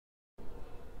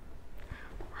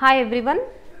Hi everyone,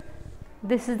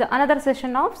 this is another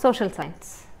session of social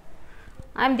science.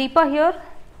 I am Deepa here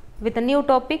with a new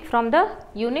topic from the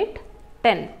unit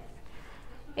 10.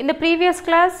 In the previous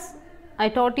class, I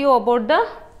taught you about the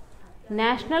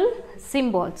national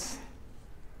symbols.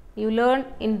 You learned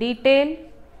in detail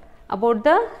about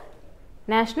the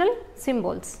national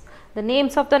symbols, the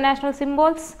names of the national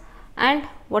symbols and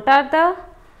what are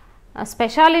the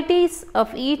specialities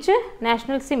of each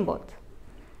national symbol.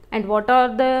 And what are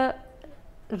the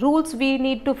rules we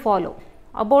need to follow.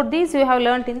 About these you have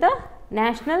learnt in the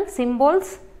national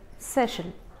symbols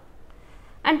session.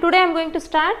 And today I am going to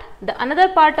start the another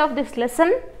part of this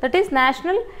lesson, that is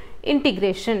national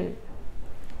integration.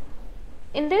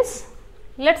 In this,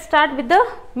 let us start with the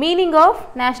meaning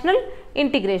of national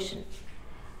integration.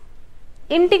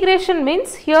 Integration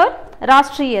means here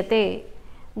Rashtriyate,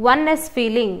 oneness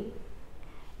feeling.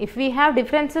 If we have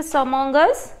differences among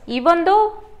us, even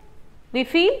though we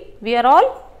feel we are all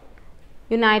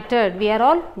united, we are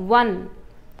all one.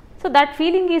 So that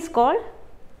feeling is called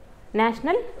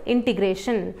national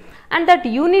integration, and that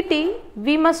unity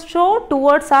we must show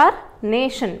towards our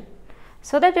nation.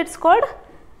 So that it is called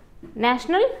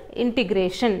national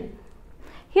integration.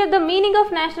 Here the meaning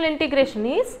of national integration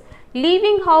is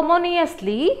living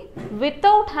harmoniously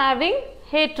without having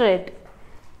hatred,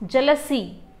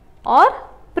 jealousy or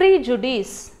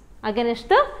prejudice against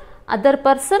the other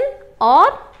person or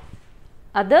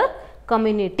other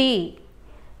community.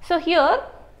 So here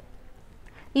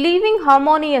living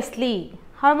harmoniously,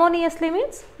 harmoniously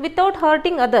means without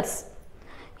hurting others.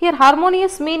 Here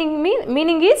harmonious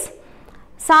meaning is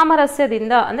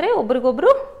ಸಾಮರಸ್ಯದಿಂದ, ಅಂದರೆ ಒಬ್ರಿಗೊಬ್ರು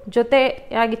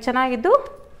ಜೊತೆಯಾಗಿ ಚೆನ್ನಾಗಿದ್ದು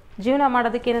ಜೀವನ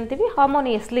ಮಾಡೋದಕ್ಕೆ ಏನಂತೀವಿ,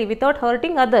 ಹಾರ್ಮೋನಿಯಸ್ಲಿ, without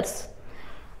hurting others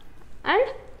and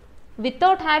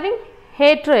without having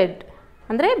hatred,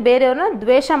 ಅಂದರೆ ಬೇರೆಯವ್ರನ್ನ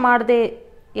ದ್ವೇಷ ಮಾಡದೆ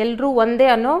ಎಲ್ಲರೂ ಒಂದೇ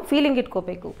ಅನ್ನೋ ಫೀಲಿಂಗ್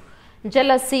ಇಟ್ಕೋಬೇಕು.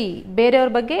 ಜಲಸಿ,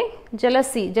 ಬೇರೆಯವ್ರ ಬಗ್ಗೆ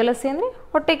ಜಲಸಿ ಅಂದರೆ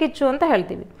ಹೊಟ್ಟೆ ಕಿಚ್ಚು ಅಂತ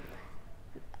ಹೇಳ್ತೀವಿ.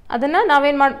 ಅದನ್ನು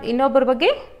ನಾವೇನು ಇನ್ನೊಬ್ಬರ ಬಗ್ಗೆ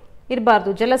ಇರಬಾರ್ದು,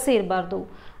 ಜಲಸಿ ಇರಬಾರ್ದು.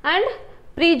 ಆ್ಯಂಡ್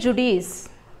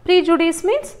ಪ್ರಿಜುಡೀಸ್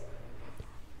ಮೀನ್ಸ್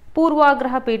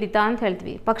ಪೂರ್ವಾಗ್ರಹ ಪೀಡಿತ ಅಂತ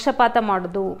ಹೇಳ್ತೀವಿ, ಪಕ್ಷಪಾತ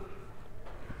ಮಾಡೋದು.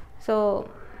 So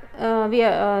we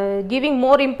giving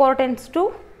more importance to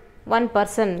one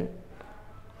person.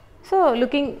 So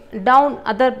looking down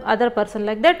other person,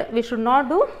 like that we should not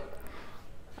do.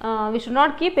 We should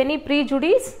not keep any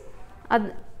prejudice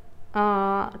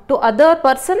to other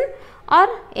person or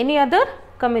any other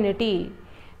community.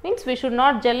 Means we should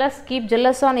not keep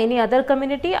jealous on any other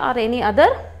community or any other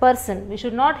person. We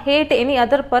should not hate any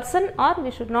other person or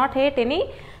we should not hate any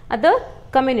other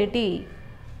community.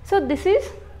 So this is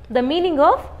the meaning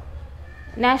of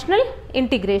national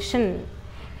integration.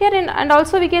 Here and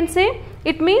also we can say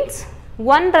it means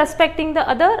one respecting the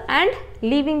other and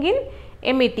living in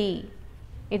amity.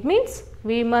 It means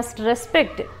we must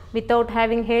respect without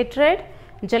having hatred,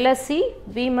 jealousy.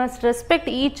 We must respect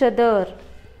each other.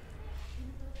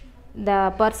 The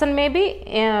person may be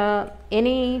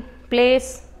any place,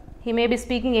 he may be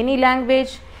speaking any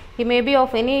language, he may be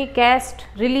of any caste,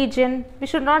 religion. We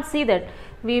should not see that.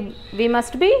 We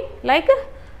must be like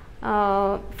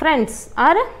friends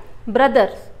or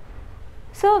brothers.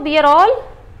 So we are all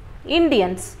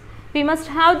Indians. We must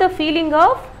have the feeling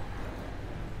of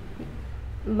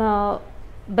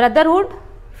brotherhood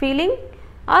feeling,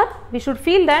 or we should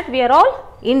feel that we are all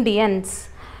Indians.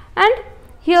 And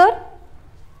here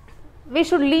we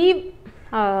should live,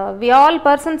 we all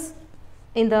persons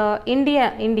in the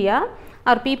India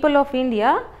or people of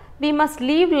India, we must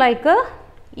live like a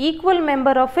equal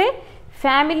member of a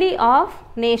family of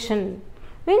nation.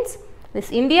 Means this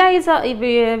India is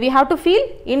we have to feel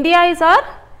India is our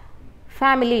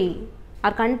family,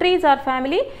 our country is our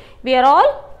family. We are all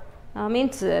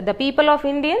means the people of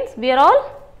Indians, we are all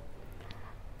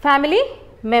family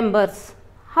members.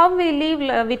 How we live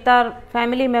with our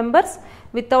family members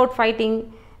without fighting,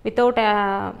 without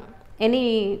any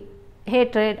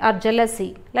hatred or jealousy,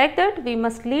 like that we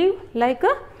must live like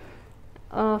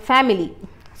a family.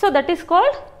 So that is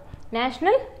called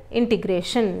national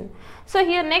integration. So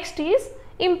here next is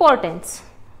importance.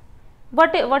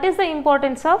 What is the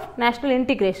importance of national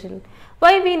integration?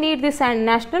 Why we need this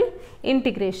national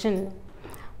integration?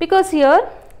 Because here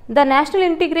the national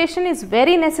integration is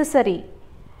very necessary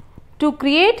to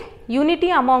create unity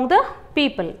among the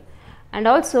people and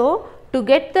also to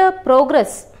get the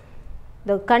progress.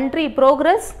 The country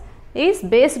progress is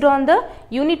based on the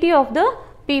unity of the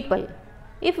people.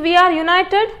 If we are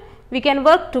united, we can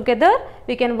work together,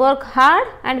 we can work hard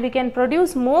and we can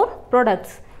produce more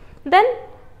products. Then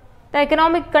the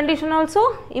economic condition also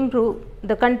improve,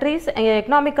 the country's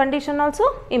economic condition also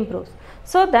improves.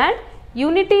 So that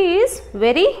unity is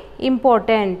very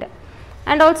important,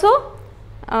 and also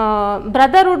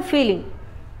brotherhood feeling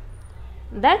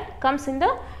that comes in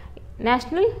the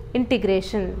national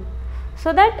integration.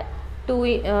 So that to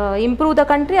improve the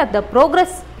country or the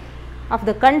progress of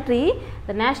the country,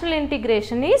 the national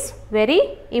integration is very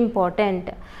important.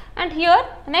 And here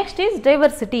next is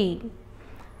diversity.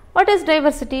 What is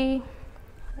diversity?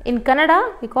 In Kannada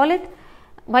we call it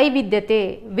ವೈವಿಧ್ಯತೆ,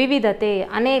 ವಿವಿಧತೆ,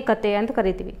 ಅನೇಕತೆ ಅಂತ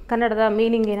ಕರಿತೀವಿ. ಕನ್ನಡದ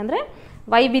meaning ಏನಂದರೆ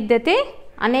ವೈವಿಧ್ಯತೆ,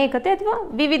 ಅನೇಕತೆ ಅಥವಾ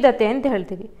ವಿವಿಧತೆ ಅಂತ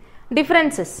ಹೇಳ್ತೀವಿ.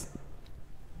 Differences.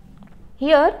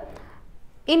 Here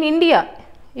in India,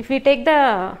 if we take the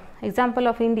example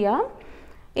of India,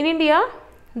 in India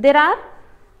there are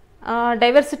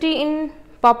diversity in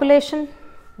population,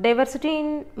 diversity in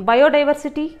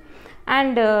biodiversity,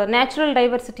 and natural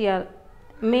diversity are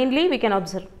mainly we can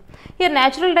observe. Here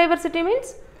natural diversity means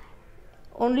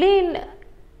only in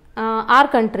our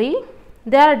country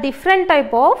there are different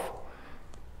type of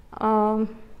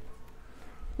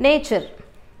nature.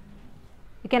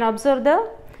 You can observe the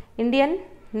Indian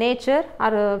nature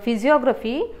or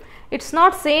physiography. It's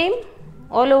not same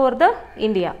all over the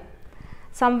India.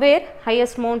 Somewhere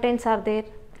highest mountains are there,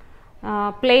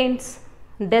 plains,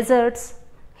 deserts,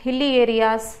 hilly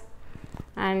areas,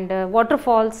 and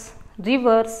waterfalls,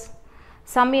 rivers.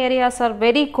 Some areas are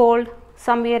very cold,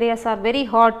 some areas are very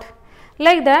hot.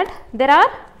 Like that there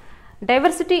are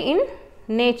diversity in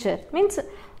nature. Means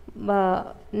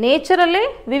nature alle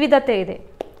ವಿವಿಧತೆ ಇದೆ.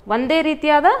 ಒಂದೇ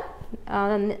ರೀತಿಯಾದ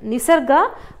ನಿಸರ್ಗ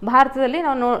ಭಾರತದಲ್ಲಿ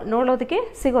ನಾವು ನೋಡೋದಕ್ಕೆ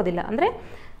ಸಿಗೋದಿಲ್ಲ. ಅಂದರೆ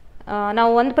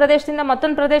ನಾವು ಒಂದು ಪ್ರದೇಶದಿಂದ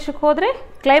ಮತ್ತೊಂದು ಪ್ರದೇಶಕ್ಕೆ ಹೋದರೆ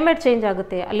ಕ್ಲೈಮೇಟ್ ಚೇಂಜ್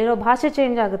ಆಗುತ್ತೆ, ಅಲ್ಲಿರೋ ಭಾಷೆ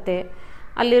ಚೇಂಜ್ ಆಗುತ್ತೆ,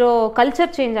 ಅಲ್ಲಿರೋ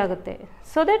ಕಲ್ಚರ್ ಚೇಂಜ್ ಆಗುತ್ತೆ.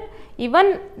 So that even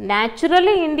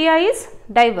naturally India is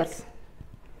divorce.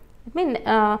 I mean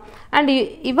and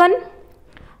even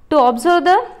to observe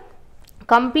the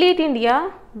complete India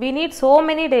we need so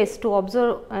many days to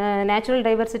observe natural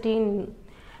diversity in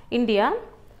India.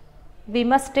 We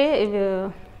must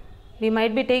we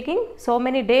might be taking so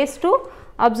many days to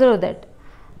observe that.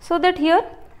 So that here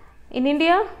in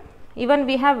India even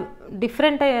we have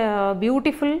different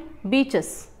beautiful beaches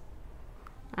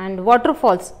and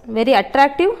waterfalls, very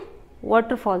attractive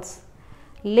waterfalls,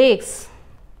 lakes,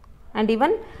 and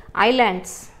even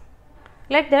islands.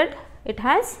 Like that it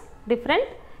has different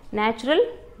natural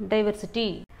diversity.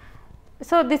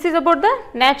 So this is about the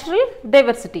natural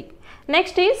diversity.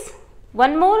 Next is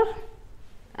one more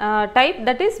type,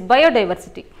 that is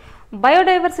biodiversity.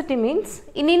 Biodiversity means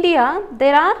in India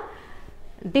there are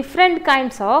different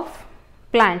kinds of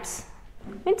plants,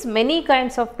 means many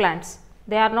kinds of plants,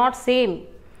 they are not same,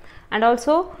 and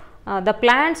also the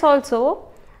plants also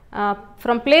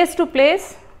from place to place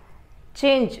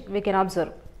change we can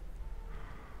observe.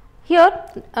 Here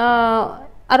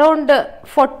around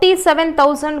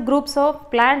 47,000 groups of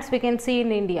plants we can see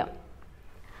in India.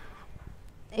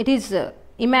 It is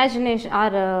imagination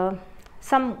or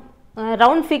some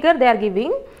round figure they are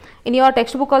giving. In your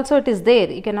textbook also it is there,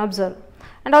 you can observe.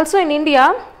 And also in India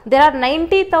there are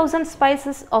 90,000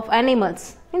 species of animals,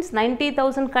 means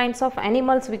 90,000 kinds of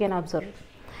animals we can observe,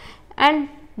 and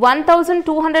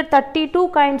 1,232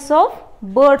 kinds of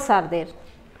birds are there,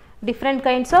 different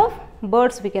kinds of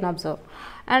birds we can observe,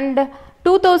 and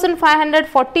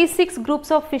 2,546 groups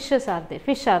of fish are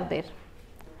there.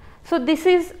 So this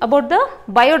is about the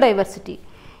biodiversity.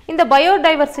 In the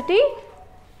biodiversity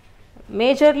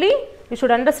majorly we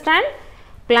should understand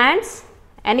plants,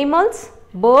 animals,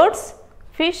 birds,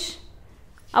 fish,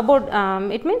 about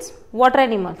it means water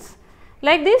animals.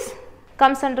 Like this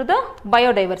comes under the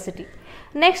biodiversity.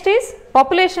 Next is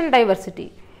population diversity.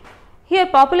 Here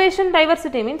population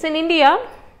diversity means in India,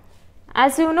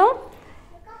 as you know,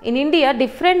 in India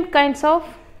different kinds of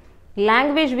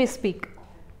language we speak,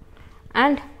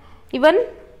 and even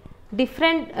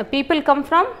different people come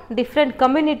from different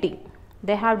community,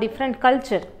 they have different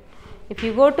culture. If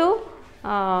you go to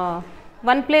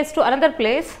one place to another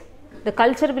place, the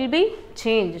culture will be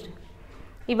changed,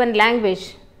 even language,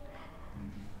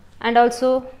 and also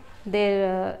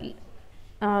their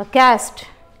caste,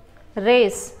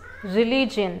 race,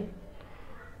 religion.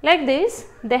 Like this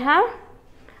they have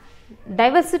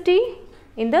diversity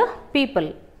in the people,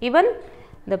 even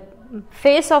the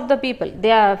face of the people,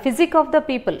 their physique of the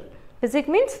people. Physique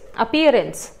means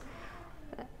appearance,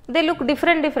 they look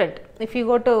different. If you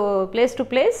go to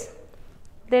place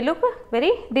they look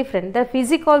very different. The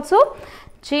physique also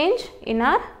change in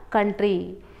our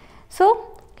country. So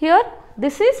here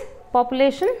this is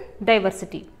population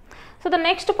diversity. So the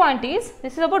next point is,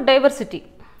 this is about diversity.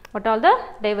 What all the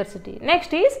diversity?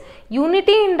 Next is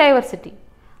unity in diversity.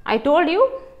 I told you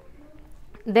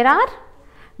there are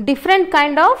different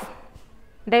kind of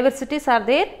diversities are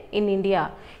there in India.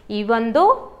 Even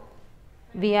though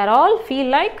we are all feel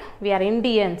like we are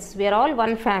Indians, we are all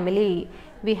one family,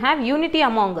 we have unity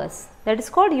among us. That is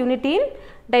called unity in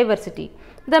diversity.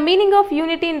 The meaning of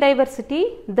unity in diversity,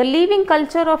 the living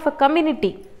culture of a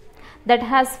community that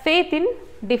has faith in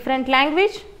different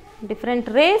language, different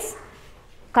race,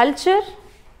 culture,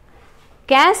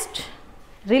 caste,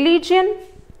 religion,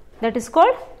 that is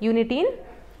called unity in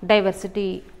diversity.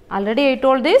 Already I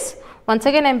told this, once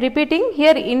again I am repeating.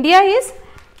 Here India is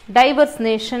diverse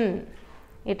nation,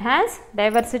 it has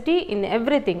diversity in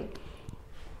everything.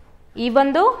 Even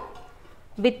though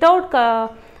without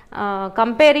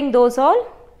comparing those all,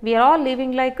 we are all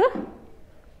living like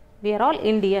we are all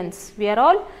Indians, we are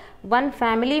all one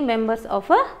family members of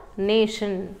a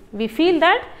nation. We feel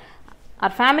that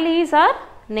our family is our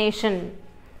nation.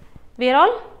 We are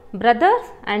all brothers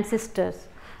and sisters,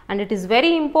 and it is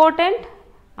very important.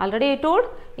 Already I told,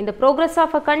 in the progress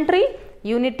of a country,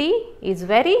 unity is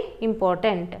very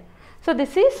important. So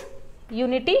this is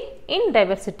unity in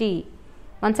diversity.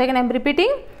 Once again I am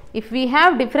repeating, if we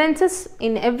have differences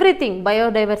in everything,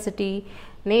 biodiversity,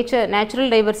 nature, natural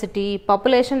diversity,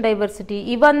 population diversity,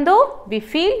 even though we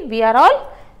feel we are all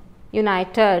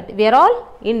united, we are all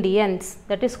Indians,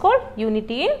 that is called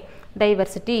unity in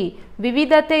diversity.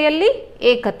 ವಿವಿಧತೆಯಲ್ಲಿ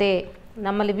ಏಕತೆ,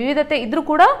 ನಮ್ಮಲ್ಲಿ ವಿವಿಧತೆ ಇದ್ರೂ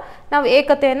ಕೂಡ ನಾವು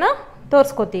ಏಕತೆಯನ್ನು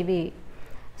ತೋರಿಸ್ಕೋತೀವಿ.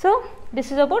 So this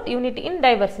is about unity in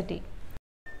diversity.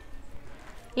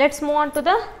 Let's move on to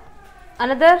the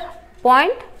another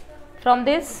point from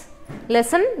this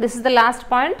lesson. This is the last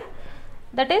point,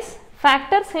 that is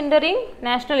factors hindering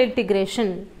national integration.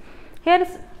 Here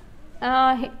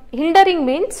hindering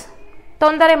means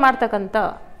ತೊಂದರೆ ಮಾಡ್ತಕ್ಕಂಥ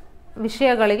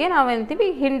ವಿಷಯಗಳಿಗೆ ನಾವೇಂತೀವಿ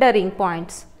hindering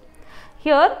points.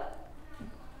 Here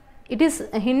it is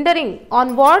hindering on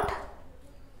what?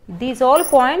 These all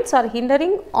points are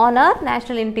hindering on our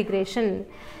national integration.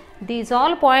 These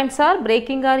all points are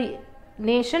breaking our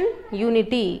nation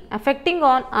unity, affecting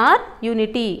on our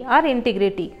unity, our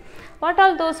integrity. What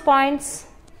are those points?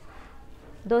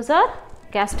 Those are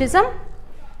casteism,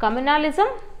 communalism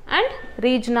and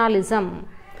regionalism.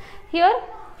 Here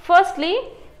firstly,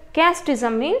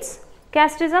 casteism means,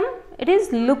 casteism, it is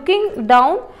looking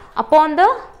down upon the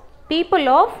people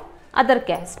of other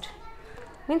caste,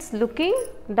 means looking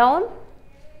down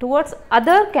towards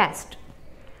other caste,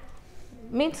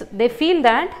 means they feel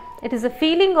that it is a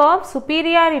feeling of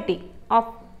superiority of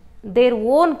their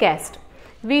own caste.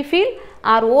 We feel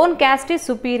our own caste is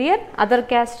superior, other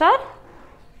caste are,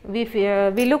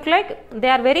 we look like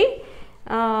they are very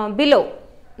below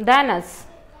than us.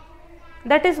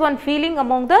 That is one feeling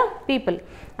among the people.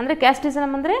 ಅಂದರೆ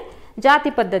casteism ಅಂದರೆ ಜಾತಿ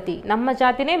ಪದ್ಧತಿ, ನಮ್ಮ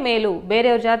ಜಾತಿನೇ ಮೇಲು,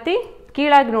 ಬೇರೆಯವ್ರ ಜಾತಿ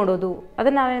ಕೀಳಾಗಿ ನೋಡೋದು,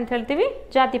 ಅದನ್ನು ನಾವೇನಂತ ಹೇಳ್ತೀವಿ,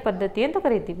 ಜಾತಿ ಪದ್ಧತಿ ಅಂತ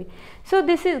ಕರಿತೀವಿ. So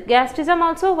this is casteism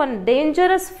also one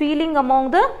dangerous feeling among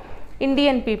the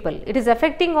Indian people. It is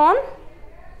affecting on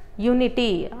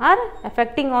unity or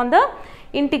affecting on the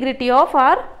integrity of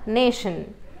our nation.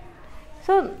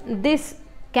 So this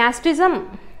casteism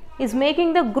is making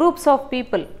the groups of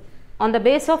people on the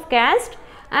base of caste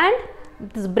and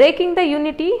it is breaking the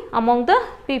unity among the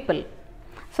people.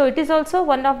 So it is also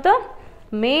one of the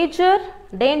major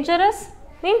dangerous,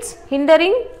 means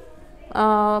hindering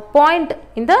point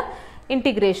in the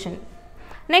integration.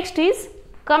 Next is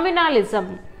communalism.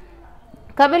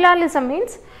 Communalism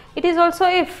means it is also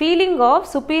a feeling of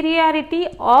superiority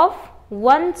of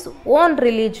one's own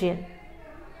religion,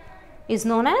 is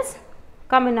known as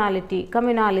communality.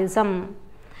 Communalism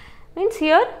means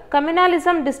here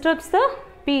communalism disturbs the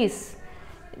peace.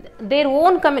 Their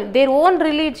own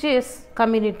religious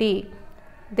community,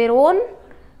 their own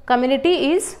community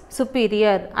is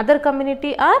superior, other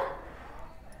community are,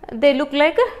 they look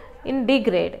like in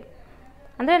degrade.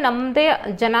 ಅಂದರೆ ನಮ್ಮದೇ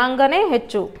ಜನಾಂಗನೇ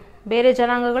ಹೆಚ್ಚು, ಬೇರೆ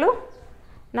ಜನಾಂಗಗಳು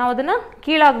ನಾವು ಅದನ್ನು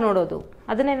ಕೀಳಾಗಿ ನೋಡೋದು,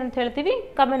 ಅದನ್ನೇನಂತ ಹೇಳ್ತೀವಿ,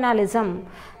 communalism.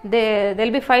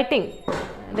 they'll be fighting,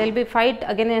 they'll be fight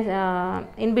again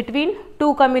in between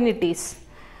two communities.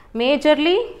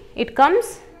 Majorly it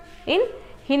comes in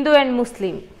Hindu and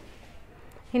Muslim.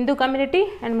 Hindu community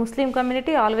and Muslim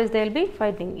community, always they will be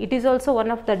fighting. It is also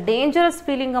one of the dangerous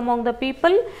feeling among the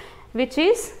people, which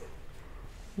is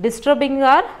disturbing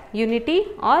our unity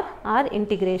or our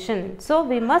integration. So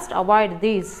we must avoid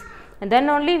these, and then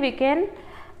only we can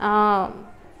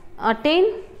attain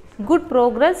good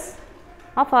progress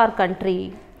of our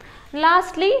country.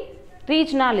 Lastly,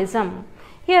 regionalism.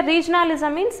 Here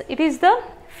regionalism means it is the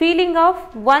feeling of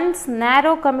one's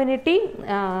narrow community,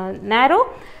 narrow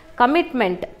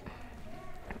commitment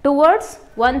towards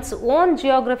one's own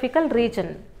geographical region.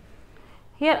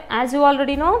 Here, as you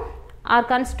already know, our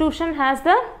constitution has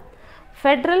the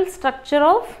federal structure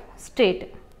of state.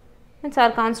 Means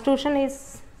our constitution is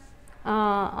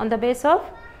on the base of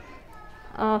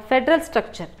federal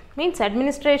structure, means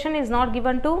administration is not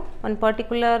given to one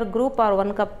particular group or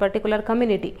one particular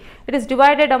community. It is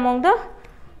divided among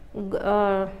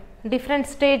the different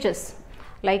stages,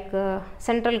 like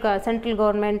central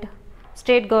government,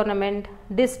 state government,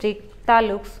 district,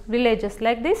 taluks, villages.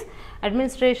 Like this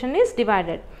administration is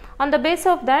divided. On the base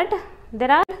of that,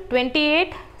 there are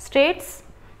 28 states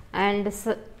and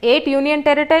 8 union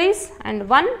territories and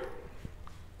 1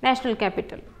 national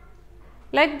capital.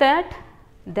 Like that,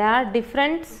 there are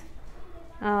different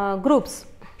groups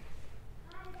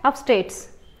of states.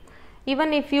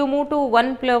 Even if you move to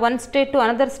one state to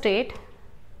another state,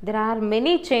 there are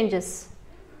many changes.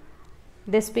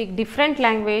 They speak different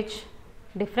language,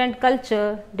 different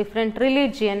culture, different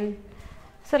religion,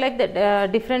 so like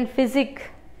that, different physique.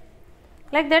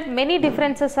 Like that, many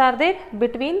differences are there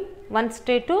between one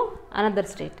state to another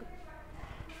state.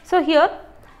 So here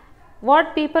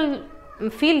what people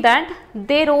feel that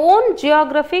their own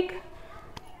geographic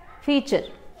feature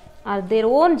or their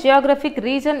own geographic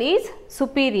region is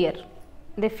superior.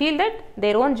 They feel that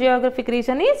their own geographic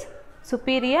region is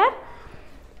superior,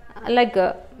 like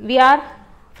we are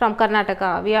from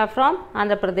Karnataka, we are from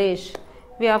Andhra Pradesh,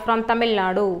 we are from Tamil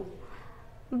Nadu,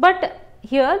 but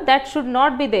here that should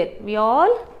not be there. We are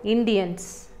all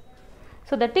Indians.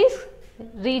 So that is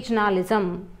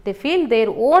regionalism. They feel their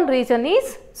own region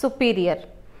is superior.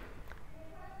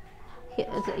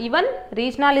 Even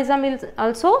regionalism is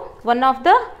also one of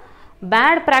the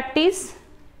bad practice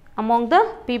among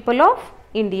the people of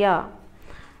India,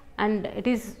 and it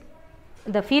is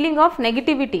the feeling of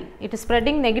negativity. It is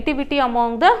spreading negativity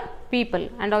among the people,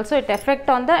 and also it affect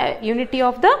on the unity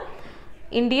of the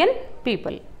Indian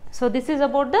people. So this is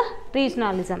about the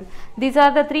regionalism. These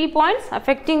are the 3 points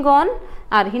affecting on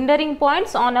or hindering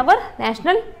points on our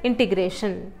national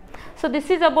integration. So this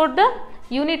is about the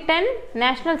Unit 10,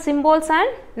 national symbols and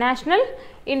national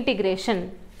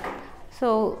integration.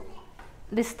 So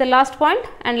this is the last point,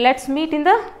 and let's meet in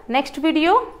the next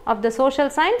video of the social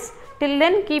science. Till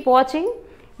then, keep watching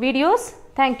videos.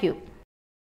 Thank you.